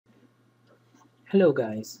Hello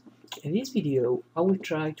guys, in this video I will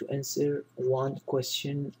try to answer one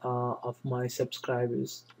question of my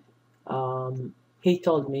subscribers. He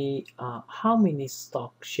told me how many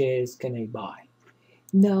stock shares can I buy.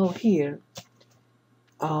 Now here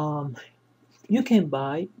um, you can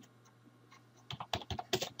buy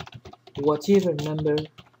whatever number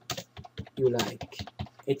you like.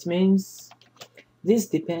 It means this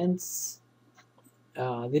depends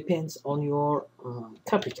on your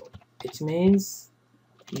capital. It means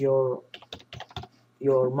your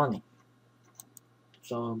money.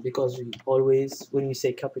 So because we always, when we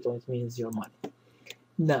say capital, it means your money.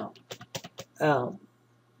 Now, um,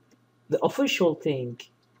 the official thing,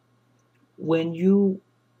 when you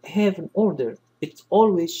have an order, it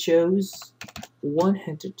always shows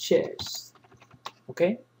 100 shares,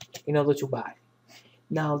 okay, in order to buy.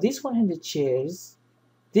 Now, this 100 shares,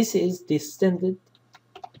 this is the standard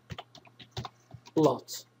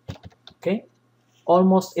lot, okay?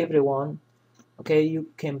 Almost everyone, okay,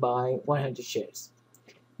 you can buy 100 shares.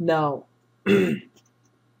 Now,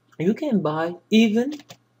 you can buy even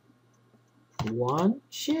one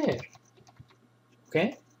share,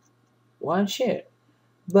 okay, one share,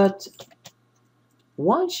 but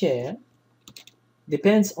one share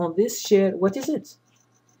depends on this share. What is it?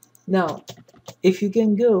 Now, if you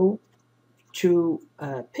can go to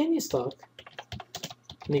penny stock,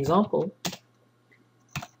 an example,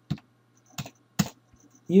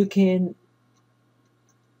 you can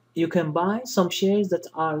buy some shares that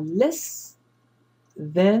are less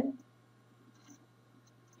than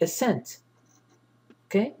a cent,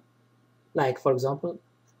 okay, like for example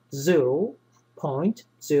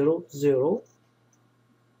 0.00,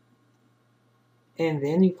 and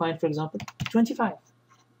then you find, for example, 25,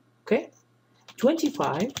 okay,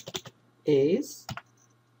 25 is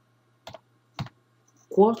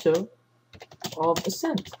quarter of a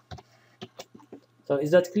cent. So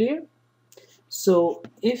is that clear? So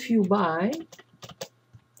if you buy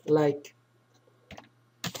like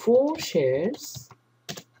 4 shares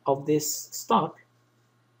of this stock,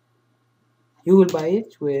 you will buy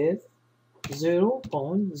it with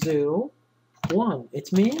 0.01.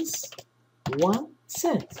 It means 1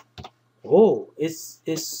 cent. Oh, it's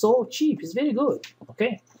so cheap. It's very good.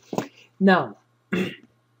 Okay. Now,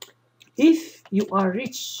 if you are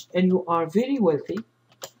rich and you are very wealthy,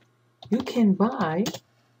 you can buy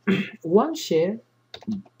 1 share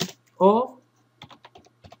of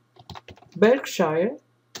Berkshire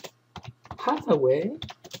Hathaway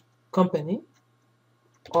company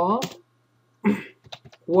of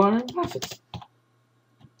Warren Buffett.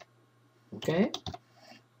 Okay,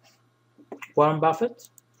 Warren Buffett,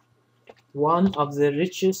 one of the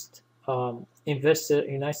richest investor in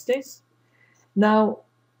the United States. Now,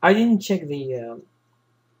 I didn't check the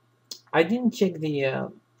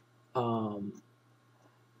um,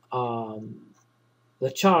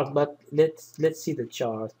 chart, but let's see the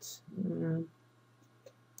chart.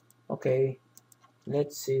 Okay,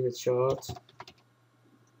 let's see the chart.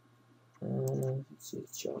 Let's see the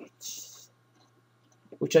chart.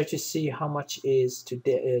 We try to see how much is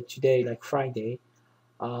today, like Friday,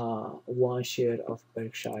 1 share of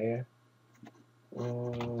Berkshire.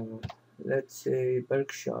 Let's say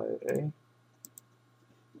Berkshire,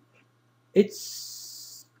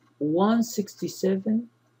 it's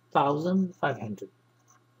 167,500.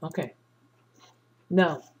 Okay.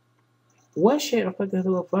 Now, 1 share of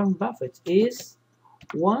Warren Buffett is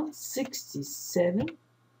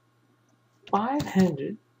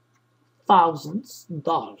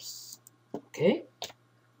 167,500,000. Okay.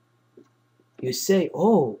 You say,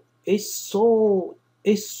 oh, it's so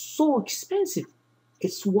expensive.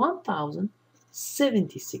 It's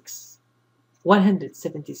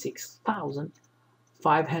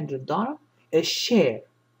 176,500 a share.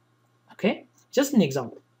 Okay, just an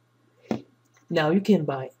example. Now you can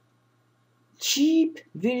buy cheap,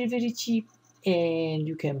 very, very cheap, and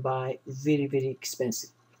you can buy very, very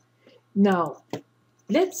expensive. Now,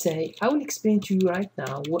 let's say I will explain to you right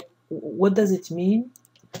now what does it mean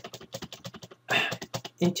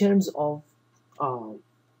in terms of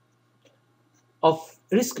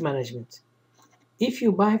risk management. If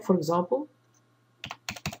you buy, for example,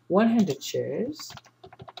 100 shares,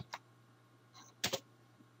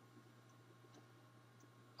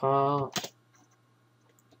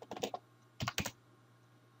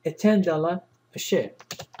 at $10 a share,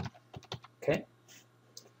 okay,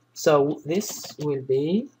 so this will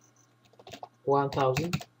be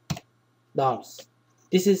 $1,000.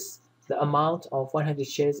 This is the amount of 100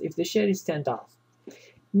 shares if the share is $10.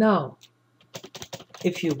 Now,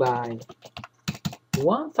 if you buy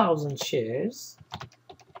 1,000 shares,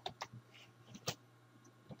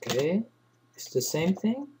 okay, It's the same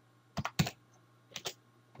thing.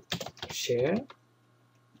 Share.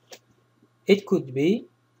 It could be,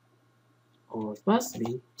 or it must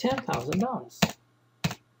be, $10,000.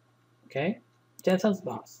 Okay,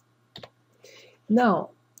 $10,000.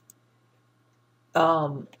 Now,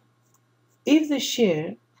 if the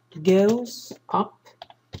share goes up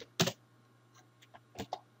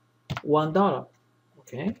 $1,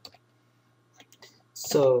 okay,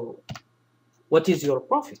 so what is your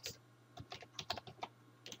profit?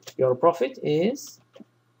 Your profit is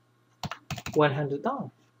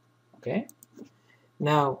 $100. Okay,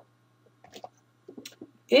 now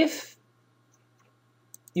if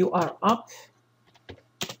you are up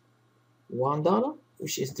 $1,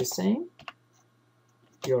 which is the same,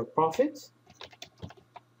 your profit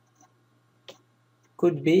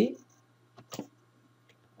could be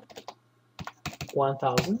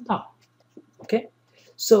 $1,000. Okay,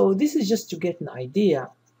 so this is just to get an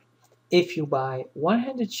idea. If you buy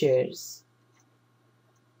 100 shares,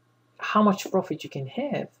 how much profit you can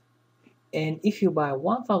have, and if you buy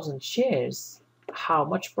 1,000 shares, how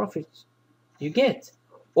much profit you get.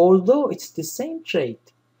 Although it's the same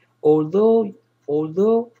trade, although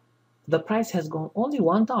the price has gone only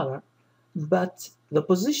 $1, but the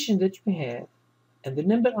position that you have and the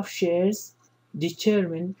number of shares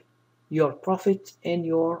determine your profit and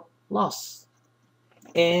your loss.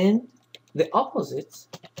 And the opposite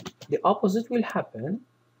will happen.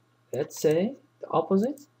 Let's say the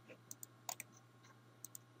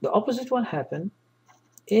opposite will happen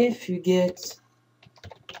if you get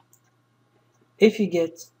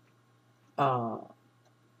down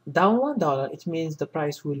 $1. It means the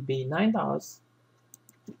price will be $9.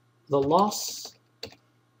 The loss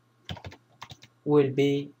will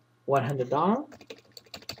be $100.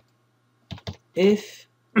 If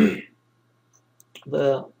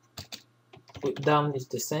the down is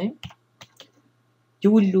the same,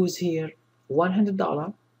 you will lose here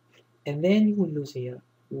 $100, and then you will lose here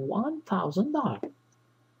 $1,000.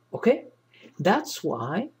 Okay, that's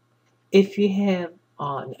why if you have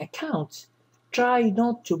an account, try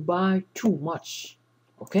not to buy too much.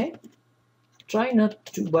 Okay, try not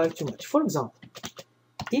to buy too much. For example,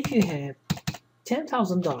 if you have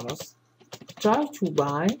 $10,000, try to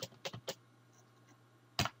buy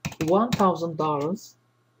 $1,000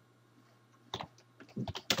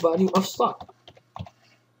 value of stock.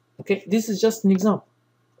 Okay, this is just an example.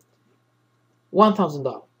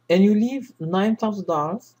 $1,000, and you leave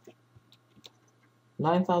 $9,000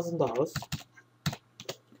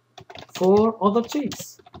 for other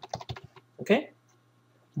trades. Okay,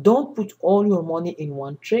 don't put all your money in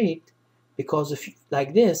one trade, because if you,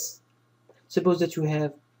 like this, suppose that you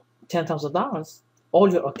have $10,000, all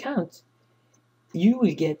your account, you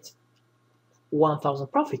will get 1,000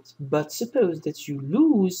 profit. But suppose that you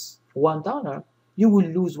lose $1, you will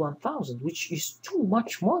lose 1,000, which is too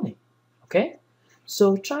much money. Okay,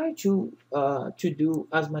 so try to do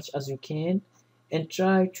as much as you can, and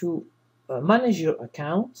try to manage your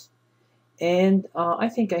account. And I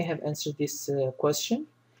think I have answered this question.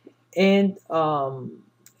 And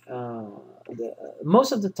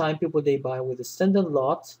most of the time, people, they buy with a standard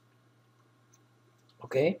lot.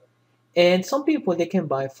 Okay, and some people, they can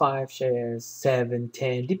buy 5 shares, 7,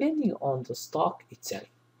 10, depending on the stock itself.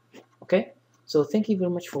 Okay, so thank you very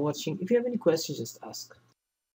much for watching. If you have any questions, just ask.